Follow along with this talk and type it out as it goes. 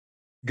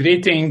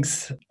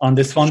Greetings on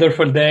this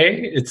wonderful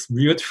day. It's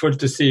beautiful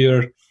to see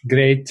your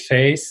great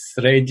face,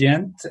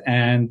 radiant,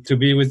 and to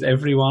be with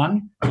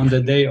everyone on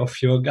the day of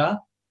yoga.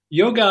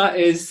 Yoga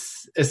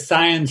is a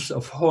science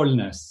of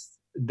wholeness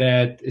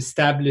that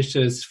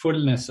establishes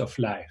fullness of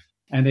life.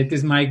 And it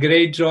is my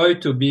great joy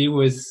to be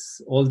with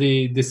all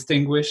the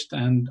distinguished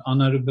and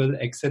honorable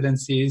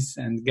excellencies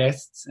and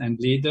guests and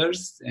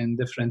leaders in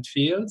different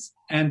fields,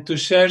 and to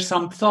share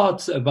some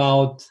thoughts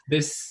about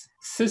this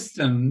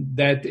system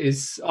that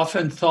is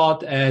often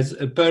thought as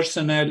a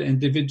personal,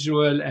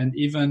 individual, and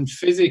even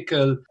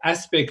physical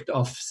aspect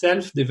of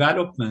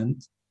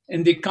self-development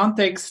in the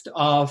context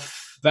of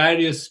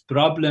various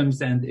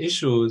problems and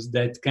issues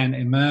that can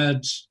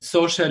emerge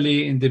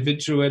socially,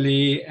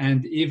 individually,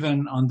 and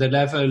even on the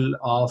level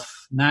of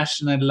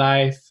national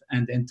life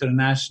and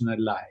international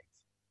life.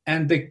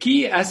 And the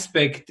key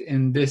aspect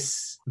in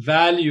this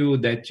value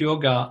that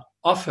yoga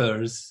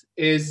offers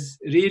is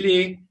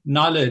really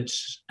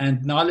knowledge,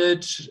 and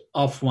knowledge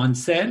of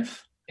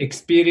oneself,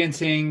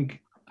 experiencing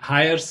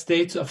higher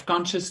states of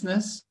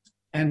consciousness,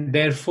 and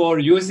therefore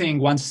using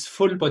one's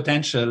full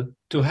potential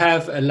to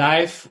have a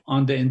life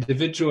on the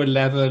individual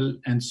level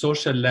and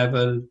social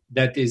level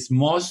that is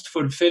most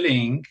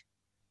fulfilling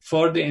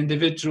for the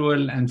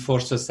individual and for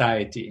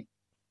society.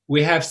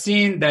 We have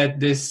seen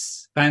that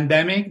this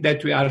pandemic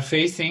that we are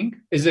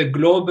facing is a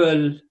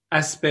global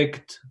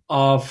aspect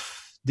of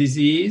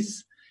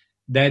disease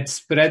that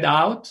spread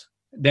out,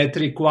 that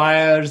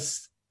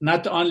requires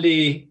not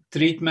only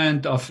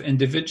treatment of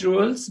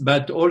individuals,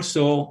 but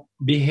also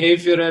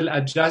behavioral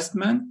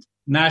adjustment,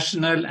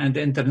 national and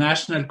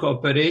international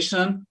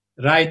cooperation,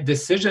 right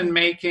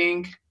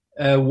decision-making,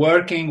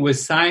 working with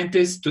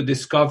scientists to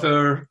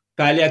discover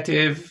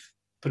palliative,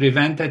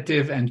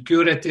 preventative, and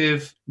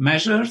curative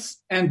measures.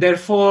 And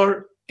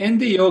therefore, in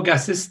the yoga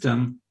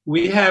system,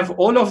 we have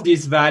all of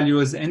these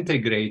values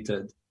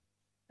integrated.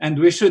 And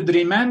we should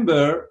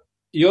remember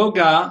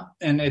yoga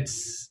in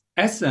its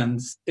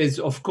essence is,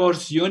 of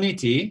course,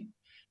 unity,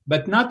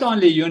 but not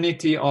only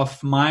unity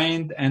of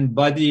mind and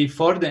body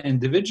for the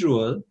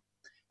individual,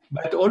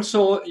 but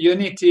also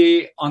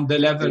unity on the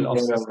level of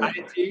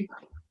society,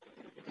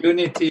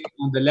 unity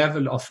on the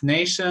level of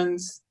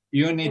nations,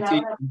 unity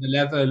on the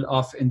level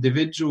of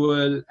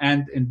individual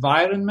and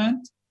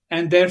environment.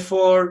 And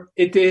therefore,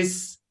 it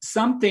is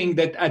something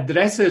that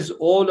addresses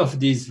all of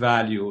these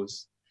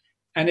values.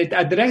 And it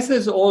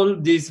addresses all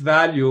these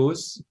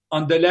values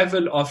on the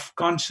level of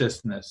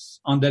consciousness,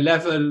 on the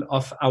level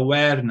of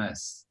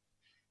awareness.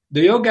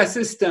 The yoga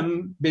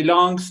system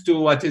belongs to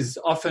what is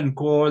often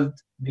called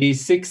the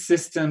 6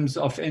 systems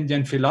of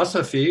Indian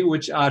philosophy,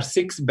 which are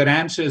 6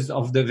 branches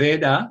of the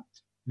Veda,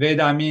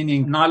 Veda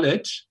meaning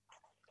knowledge,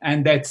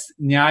 and that's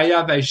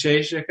Nyaya,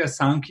 Vaisheshika,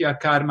 Sankhya,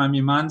 Karma,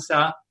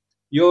 Mimamsa,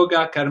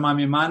 Yoga, Karma,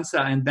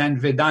 Mimamsa, and then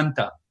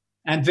Vedanta.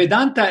 And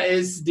Vedanta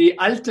is the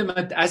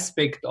ultimate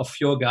aspect of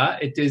yoga.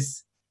 It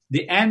is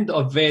the end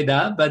of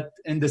Veda, but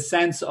in the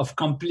sense of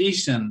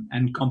completion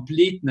and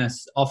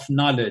completeness of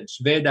knowledge.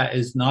 Veda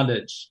is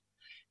knowledge.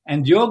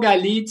 And yoga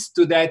leads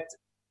to that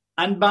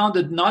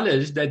unbounded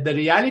knowledge that the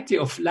reality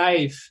of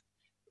life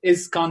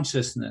is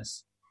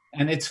consciousness.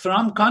 And it's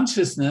from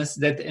consciousness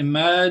that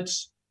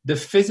emerge the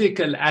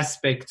physical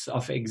aspects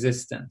of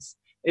existence.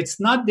 It's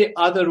not the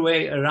other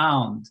way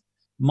around.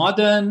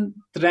 Modern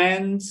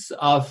trends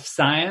of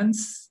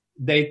science,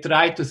 they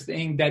try to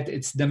think that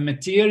it's the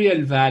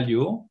material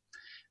value,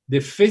 the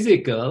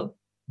physical,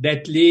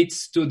 that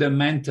leads to the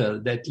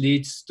mental, that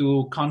leads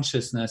to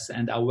consciousness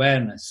and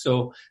awareness.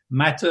 So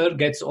matter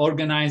gets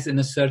organized in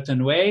a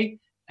certain way,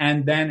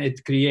 and then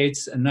it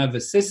creates a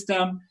nervous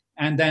system,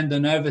 and then the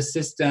nervous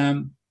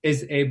system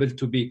is able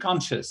to be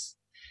conscious.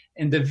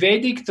 In the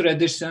Vedic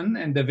tradition,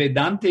 and the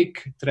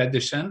Vedantic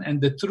tradition,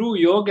 and the true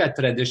yoga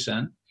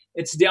tradition,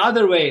 it's the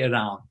other way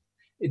around.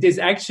 It is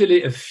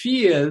actually a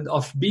field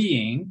of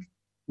being,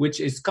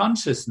 which is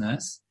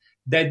consciousness,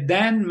 that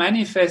then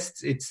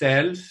manifests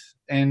itself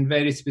in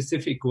very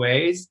specific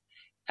ways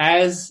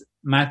as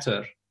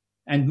matter.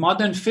 And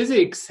modern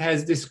physics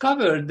has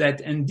discovered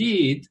that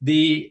indeed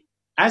the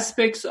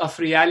aspects of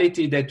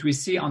reality that we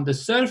see on the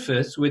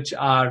surface, which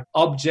are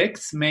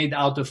objects made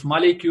out of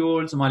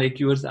molecules,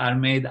 molecules are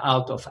made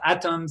out of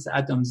atoms,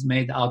 atoms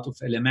made out of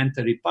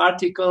elementary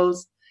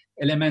particles,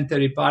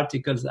 elementary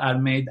particles are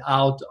made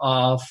out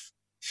of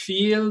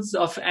fields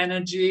of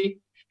energy,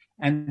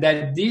 and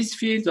that these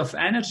fields of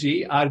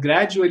energy are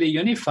gradually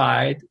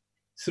unified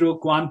through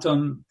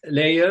quantum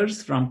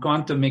layers, from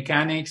quantum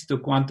mechanics to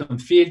quantum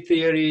field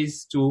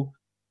theories to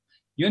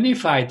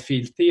unified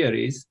field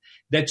theories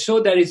that show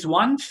there is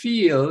one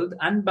field,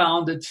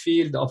 unbounded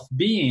field of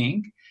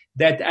being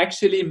that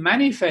actually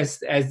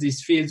manifests as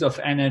these fields of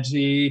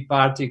energy,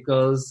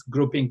 particles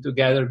grouping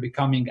together,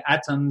 becoming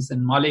atoms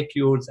and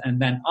molecules,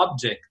 and then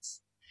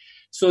objects.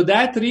 So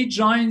that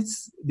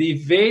rejoins the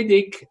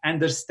Vedic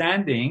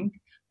understanding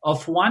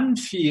of one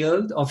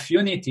field of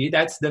unity.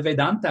 That's the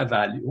Vedanta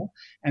value.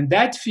 And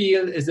that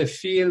field is a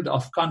field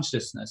of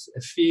consciousness,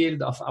 a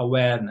field of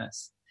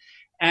awareness.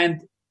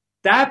 And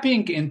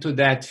tapping into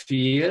that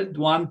field,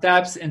 one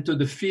taps into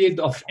the field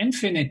of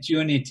infinite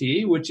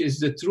unity, which is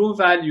the true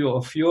value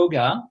of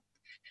yoga,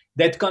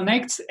 that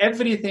connects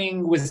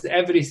everything with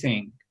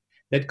everything,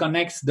 that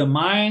connects the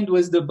mind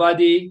with the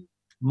body,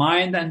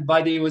 mind and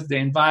body with the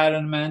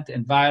environment,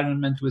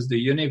 environment with the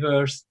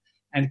universe,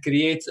 and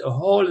creates a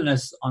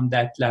wholeness on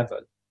that level.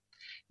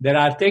 There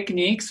are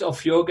techniques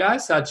of yoga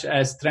such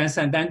as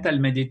transcendental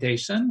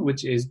meditation,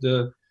 which is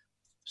the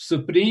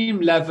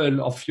supreme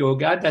level of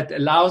yoga that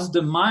allows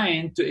the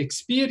mind to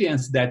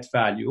experience that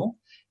value.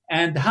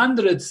 And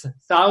hundreds,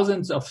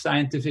 thousands of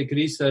scientific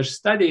research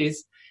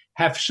studies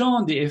have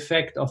shown the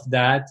effect of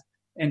that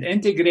in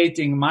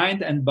integrating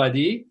mind and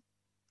body,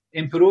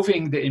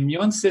 improving the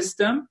immune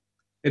system,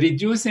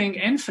 reducing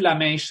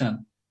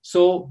inflammation,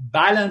 so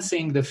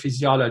balancing the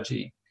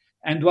physiology.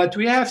 And what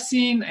we have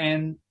seen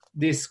in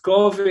this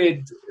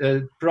COVID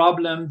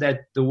problem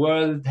that the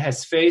world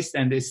has faced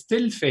and is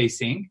still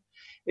facing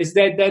is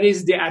that there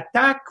is the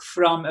attack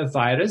from a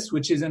virus,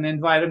 which is an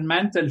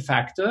environmental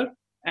factor,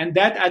 and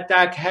that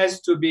attack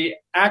has to be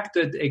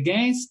acted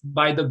against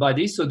by the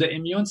body. So the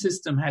immune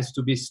system has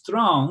to be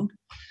strong,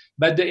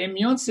 but the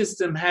immune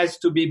system has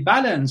to be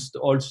balanced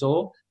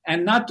also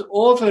and not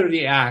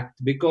overreact,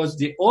 because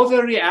the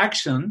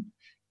overreaction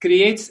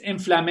creates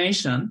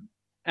inflammation.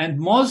 And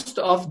most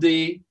of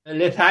the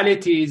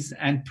lethalities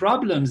and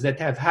problems that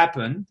have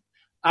happened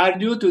are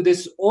due to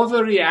this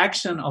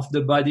overreaction of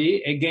the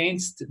body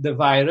against the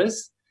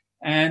virus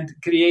and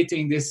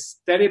creating this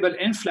terrible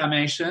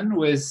inflammation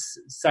with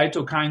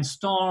cytokine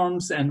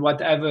storms and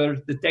whatever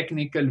the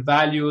technical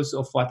values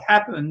of what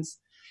happens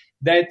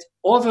that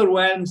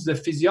overwhelms the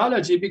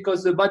physiology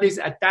because the body is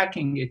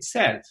attacking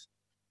itself.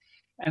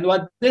 And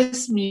what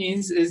this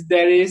means is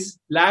there is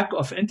lack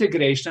of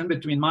integration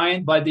between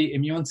mind, body,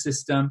 immune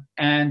system,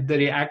 and the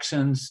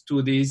reactions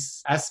to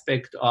this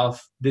aspect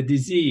of the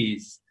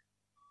disease.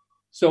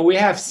 So we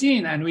have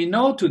seen and we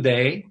know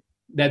today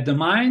that the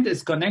mind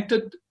is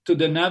connected to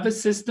the nervous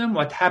system.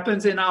 What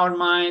happens in our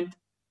mind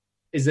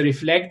is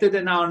reflected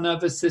in our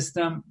nervous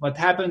system. What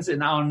happens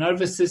in our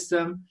nervous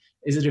system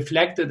is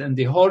reflected in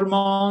the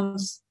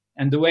hormones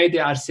and the way they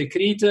are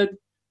secreted.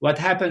 What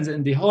happens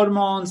in the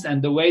hormones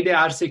and the way they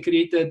are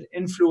secreted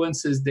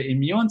influences the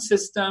immune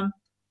system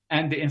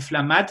and the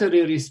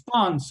inflammatory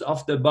response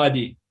of the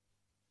body.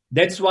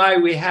 That's why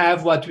we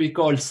have what we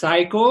call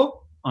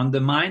psycho on the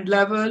mind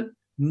level,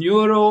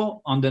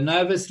 neuro on the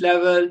nervous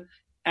level,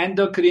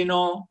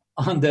 endocrino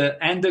on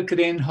the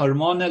endocrine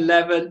hormonal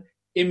level,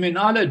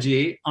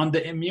 immunology on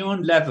the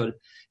immune level.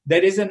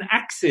 There is an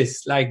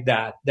axis like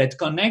that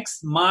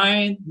connects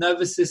mind,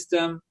 nervous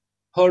system,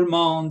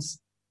 hormones,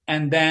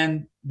 and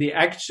then the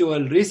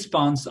actual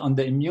response on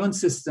the immune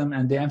system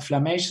and the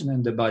inflammation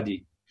in the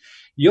body.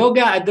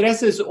 Yoga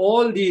addresses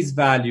all these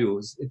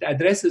values. It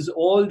addresses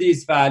all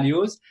these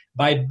values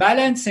by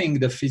balancing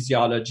the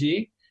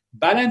physiology,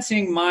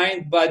 balancing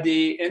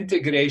mind-body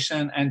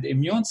integration and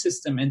immune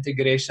system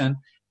integration,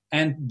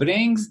 and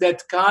brings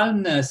that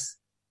calmness,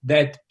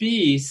 that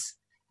peace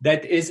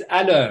that is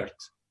alert.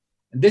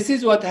 This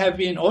is what have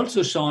been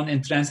also shown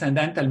in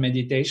transcendental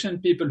meditation.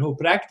 People who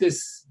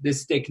practice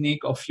this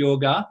technique of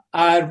yoga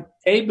are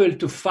able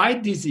to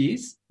fight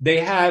disease. They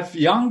have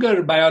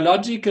younger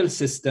biological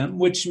system,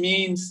 which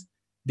means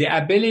the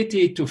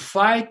ability to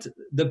fight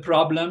the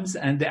problems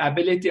and the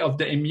ability of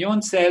the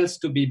immune cells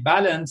to be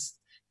balanced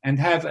and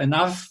have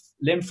enough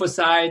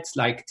lymphocytes,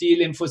 like T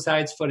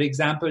lymphocytes, for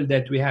example,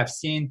 that we have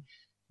seen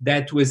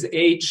that with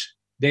age,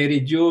 they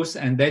reduce,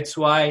 and that's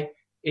why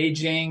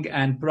aging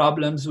and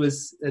problems with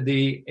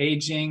the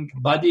aging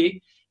body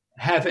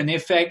have an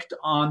effect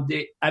on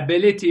the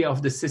ability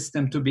of the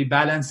system to be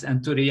balanced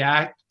and to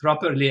react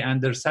properly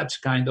under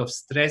such kind of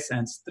stress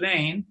and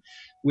strain.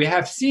 We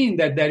have seen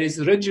that there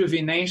is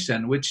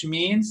rejuvenation, which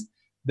means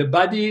the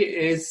body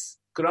is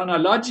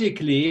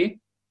chronologically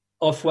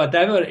of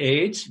whatever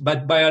age,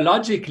 but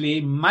biologically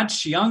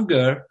much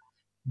younger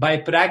by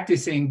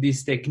practicing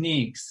these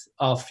techniques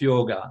of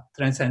yoga.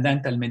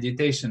 Transcendental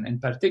meditation in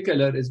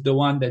particular is the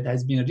one that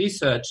has been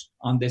researched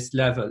on this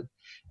level.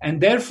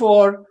 And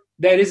therefore,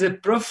 there is a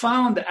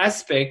profound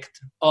aspect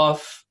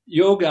of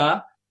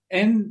yoga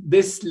in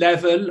this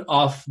level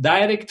of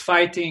direct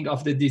fighting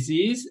of the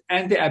disease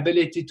and the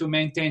ability to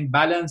maintain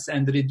balance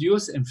and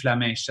reduce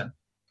inflammation.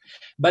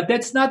 But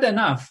that's not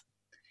enough.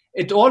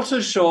 It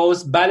also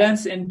shows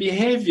balance in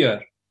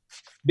behavior,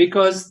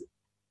 because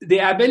the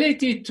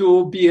ability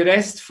to be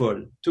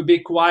restful, to be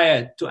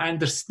quiet, to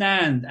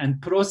understand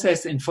and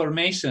process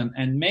information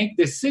and make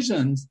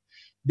decisions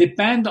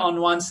depend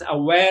on one's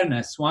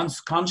awareness, one's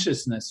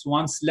consciousness,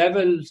 one's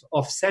level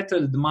of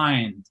settled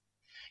mind.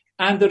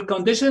 Under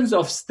conditions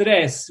of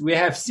stress, we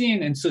have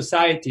seen in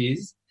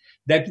societies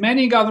that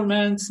many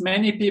governments,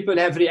 many people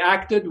have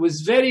reacted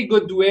with very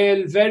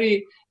goodwill,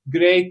 very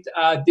great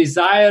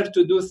desire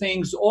to do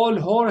things all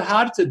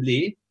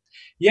wholeheartedly.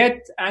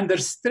 Yet under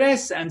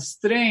stress and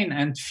strain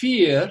and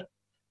fear,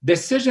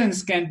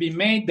 decisions can be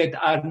made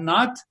that are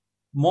not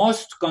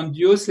most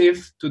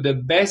conducive to the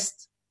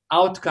best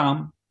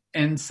outcome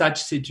in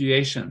such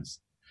situations.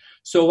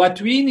 So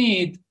what we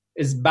need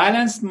is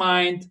balanced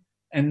mind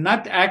and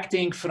not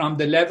acting from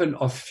the level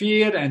of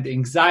fear and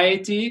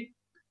anxiety.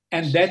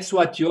 And that's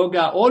what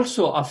yoga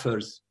also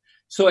offers.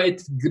 So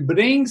it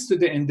brings to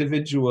the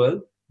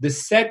individual the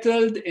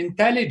settled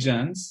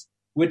intelligence,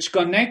 which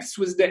connects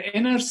with the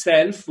inner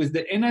self, with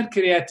the inner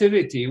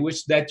creativity,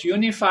 which that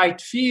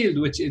unified field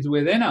which is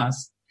within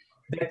us,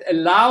 that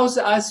allows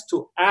us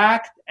to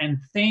act and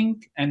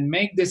think and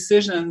make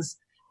decisions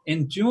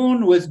in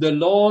tune with the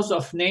laws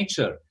of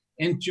nature,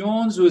 in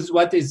tune with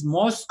what is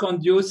most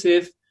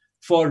conducive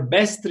for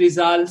best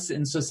results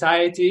in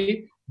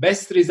society,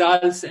 best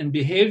results in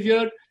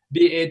behavior,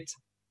 be it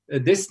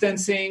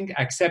distancing,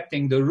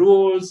 accepting the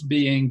rules,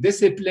 being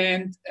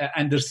disciplined,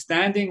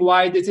 understanding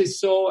why this is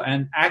so,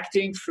 and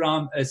acting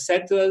from a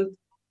settled,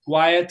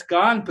 quiet,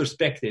 calm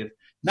perspective,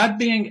 not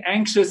being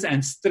anxious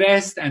and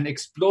stressed and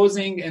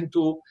exploding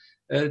into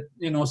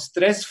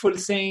stressful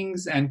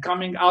things and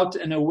coming out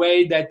in a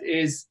way that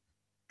is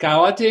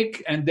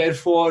chaotic and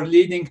therefore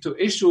leading to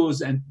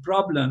issues and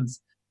problems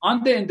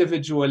on the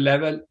individual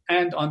level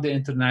and on the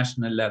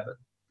international level.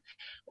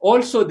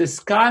 Also, this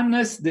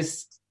calmness,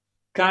 this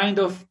kind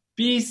of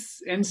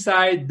peace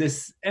inside,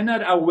 this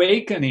inner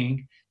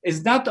awakening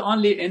is not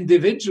only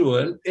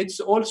individual,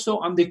 it's also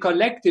on the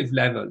collective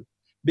level,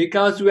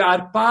 because we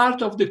are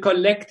part of the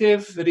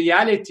collective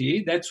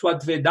reality. That's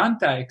what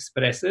Vedanta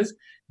expresses,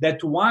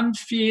 that one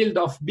field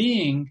of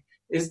being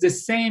is the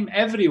same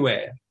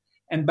everywhere.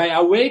 And by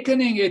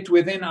awakening it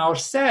within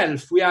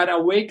ourselves, we are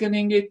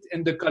awakening it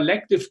in the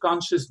collective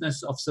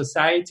consciousness of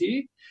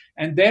society.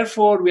 And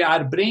therefore, we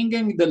are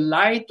bringing the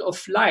light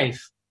of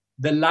life,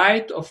 the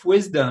light of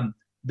wisdom,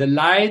 the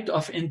light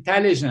of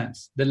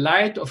intelligence, the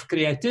light of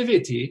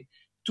creativity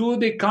to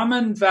the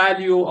common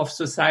value of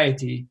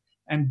society.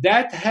 And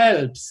that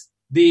helps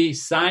the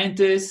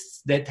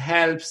scientists, that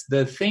helps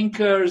the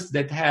thinkers,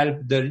 that help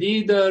the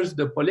leaders,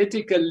 the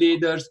political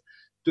leaders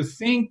to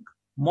think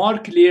more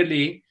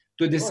clearly,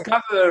 to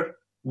discover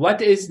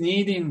what is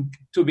needing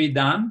to be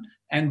done,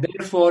 and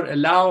therefore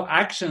allow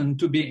action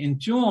to be in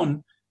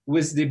tune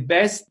with the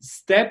best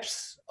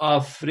steps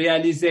of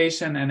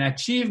realization and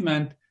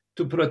achievement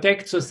to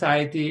protect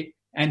society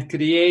and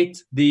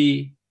create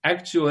the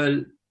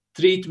actual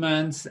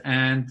treatments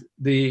and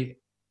the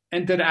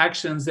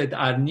interactions that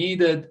are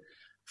needed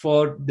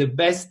for the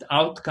best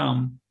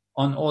outcome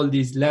on all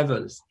these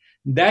levels.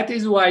 That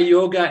is why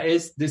yoga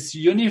is this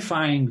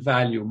unifying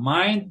value,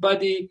 mind,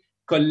 body,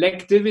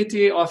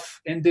 collectivity of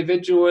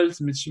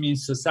individuals, which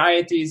means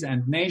societies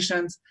and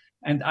nations,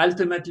 and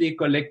ultimately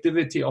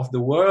collectivity of the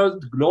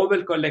world,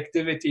 global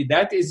collectivity.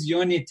 That is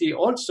unity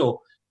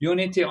also,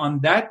 unity on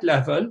that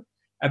level,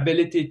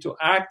 ability to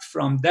act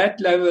from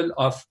that level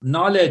of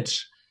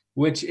knowledge,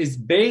 which is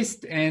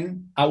based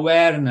in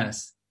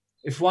awareness.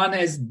 If one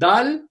is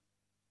dull,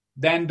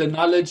 then the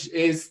knowledge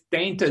is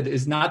tainted,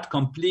 is not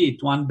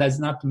complete. One does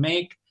not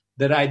make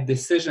the right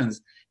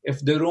decisions.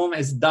 If the room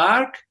is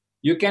dark,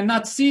 you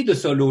cannot see the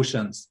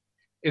solutions.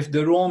 If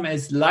the room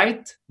is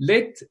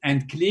lit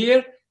and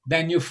clear,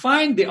 then you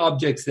find the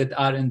objects that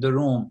are in the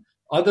room.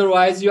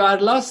 Otherwise, you are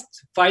lost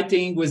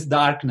fighting with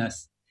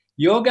darkness.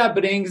 Yoga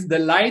brings the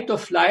light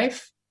of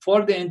life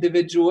for the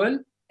individual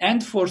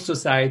and for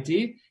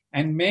society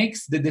and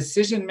makes the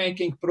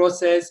decision-making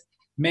process,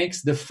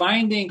 makes the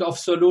finding of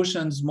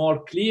solutions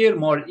more clear,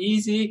 more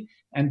easy,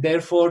 and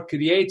therefore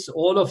creates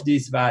all of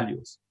these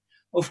values.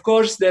 Of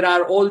course, there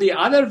are all the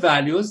other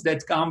values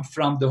that come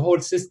from the whole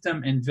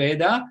system in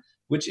Veda,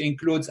 which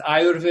includes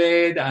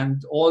Ayurveda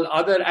and all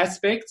other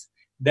aspects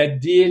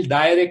that deal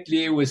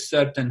directly with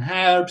certain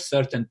herbs,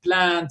 certain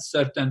plants,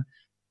 certain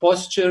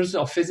postures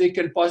or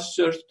physical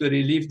postures to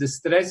relieve the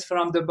stress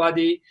from the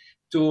body,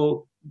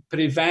 to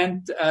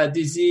prevent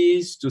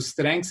disease, to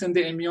strengthen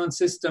the immune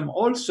system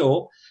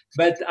also.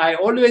 But I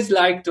always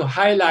like to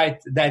highlight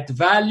that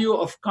value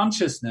of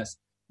consciousness,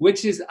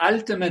 which is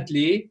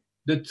ultimately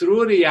the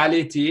true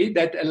reality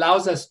that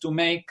allows us to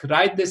make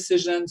right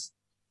decisions,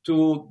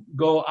 to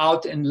go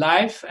out in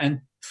life and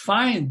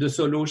find the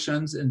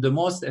solutions in the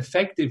most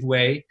effective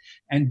way.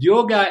 And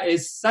yoga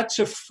is such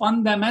a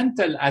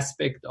fundamental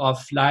aspect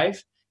of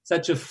life,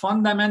 such a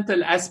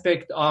fundamental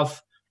aspect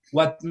of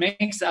what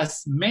makes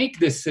us make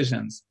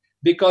decisions.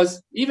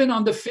 Because even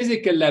on the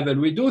physical level,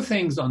 we do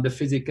things on the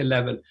physical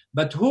level.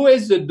 But who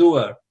is the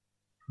doer?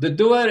 The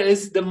doer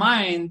is the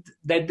mind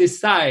that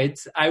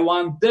decides, I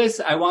want this,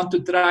 I want to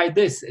try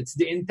this. It's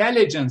the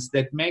intelligence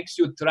that makes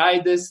you try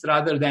this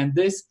rather than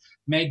this,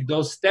 make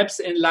those steps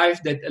in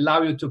life that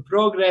allow you to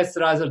progress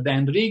rather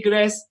than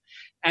regress.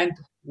 And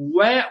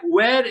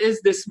where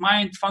is this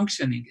mind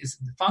functioning? It's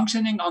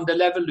functioning on the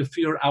level of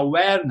your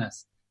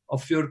awareness,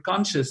 of your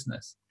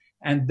consciousness.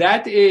 And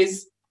that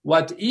is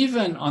what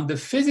even on the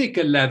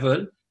physical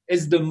level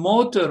is the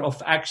motor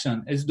of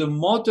action, is the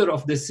motor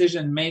of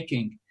decision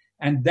making.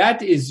 And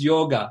that is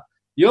yoga.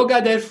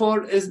 Yoga,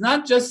 therefore, is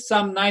not just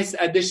some nice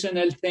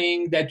additional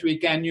thing that we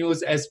can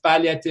use as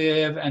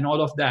palliative and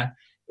all of that.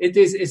 It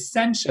is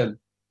essential.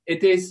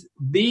 It is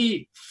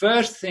the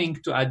first thing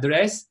to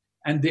address,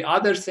 and the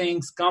other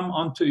things come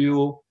onto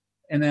you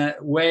in a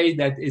way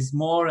that is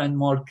more and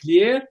more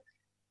clear.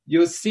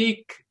 You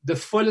seek the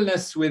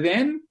fullness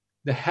within,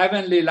 the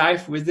heavenly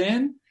life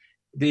within,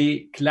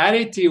 the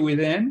clarity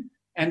within,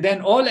 and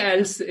then all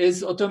else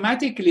is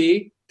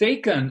automatically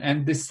taken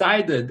and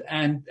decided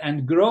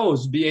and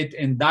grows, be it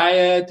in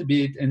diet,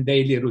 be it in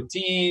daily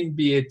routine,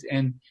 be it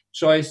in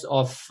choice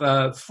of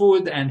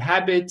food and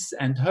habits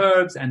and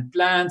herbs and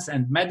plants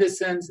and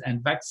medicines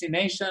and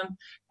vaccination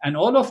and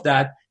all of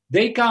that.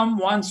 They come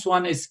once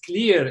one is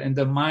clear in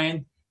the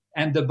mind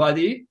and the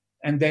body,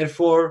 and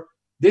therefore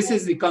this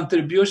is the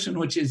contribution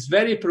which is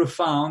very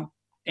profound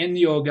in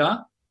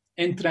yoga,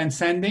 in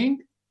transcending,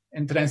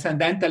 in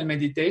transcendental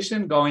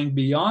meditation, going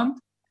beyond,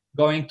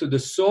 going to the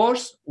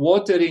source,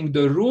 watering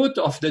the root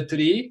of the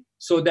tree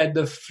so that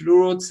the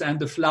fruits and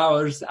the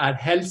flowers are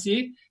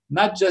healthy,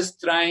 not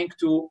just trying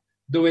to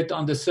do it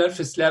on the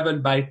surface level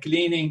by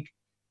cleaning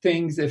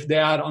things if they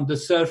are on the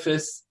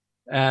surface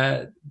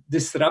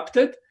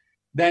disrupted.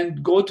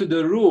 Then go to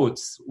the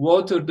roots,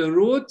 water the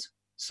root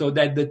so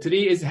that the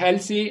tree is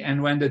healthy.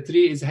 And when the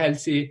tree is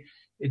healthy,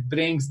 it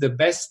brings the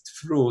best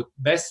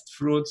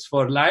fruits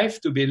for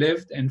life to be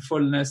lived in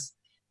fullness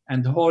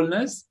and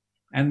wholeness.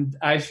 And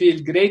I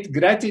feel great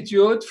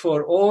gratitude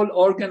for all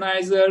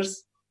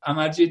organizers,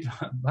 Amarjit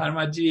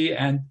Bharmaji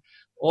and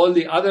all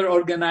the other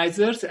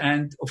organizers,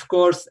 and of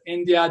course,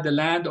 India, the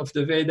land of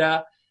the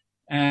Veda,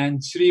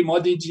 and Sri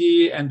Modi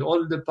ji and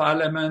all the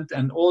parliament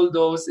and all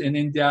those in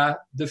India,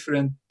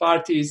 different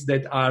parties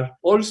that are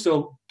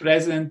also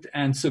present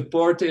and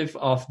supportive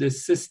of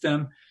this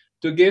system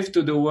to give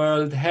to the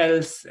world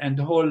health and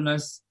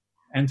wholeness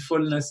and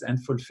fullness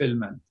and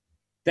fulfillment.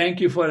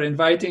 Thank you for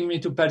inviting me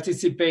to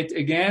participate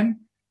again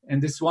in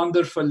this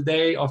wonderful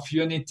day of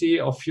unity,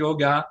 of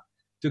yoga,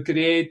 to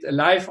create a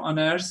life on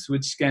earth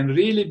which can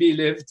really be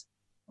lived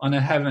on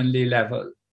a heavenly level.